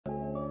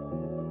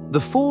The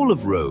fall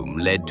of Rome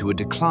led to a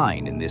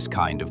decline in this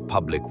kind of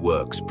public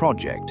works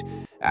project,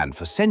 and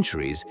for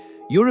centuries,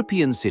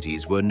 European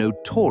cities were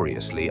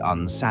notoriously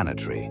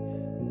unsanitary,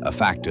 a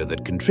factor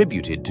that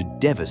contributed to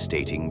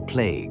devastating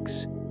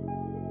plagues.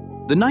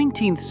 The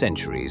 19th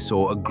century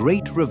saw a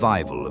great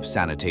revival of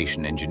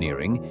sanitation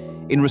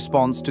engineering in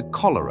response to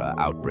cholera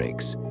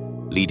outbreaks,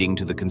 leading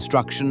to the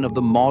construction of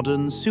the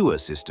modern sewer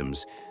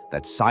systems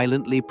that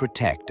silently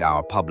protect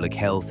our public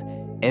health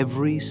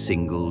every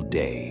single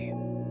day.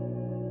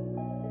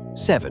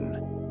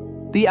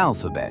 7. The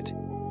alphabet,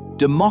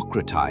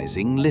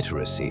 democratizing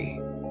literacy.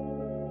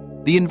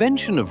 The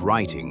invention of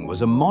writing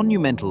was a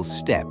monumental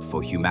step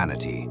for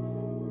humanity,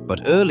 but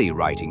early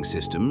writing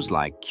systems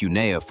like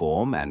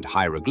cuneiform and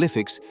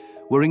hieroglyphics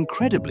were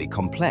incredibly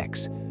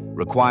complex,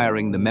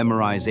 requiring the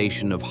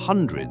memorization of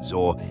hundreds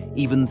or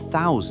even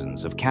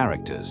thousands of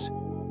characters.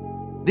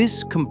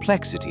 This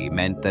complexity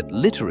meant that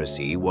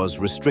literacy was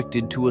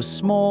restricted to a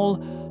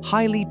small,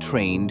 highly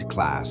trained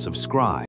class of scribes.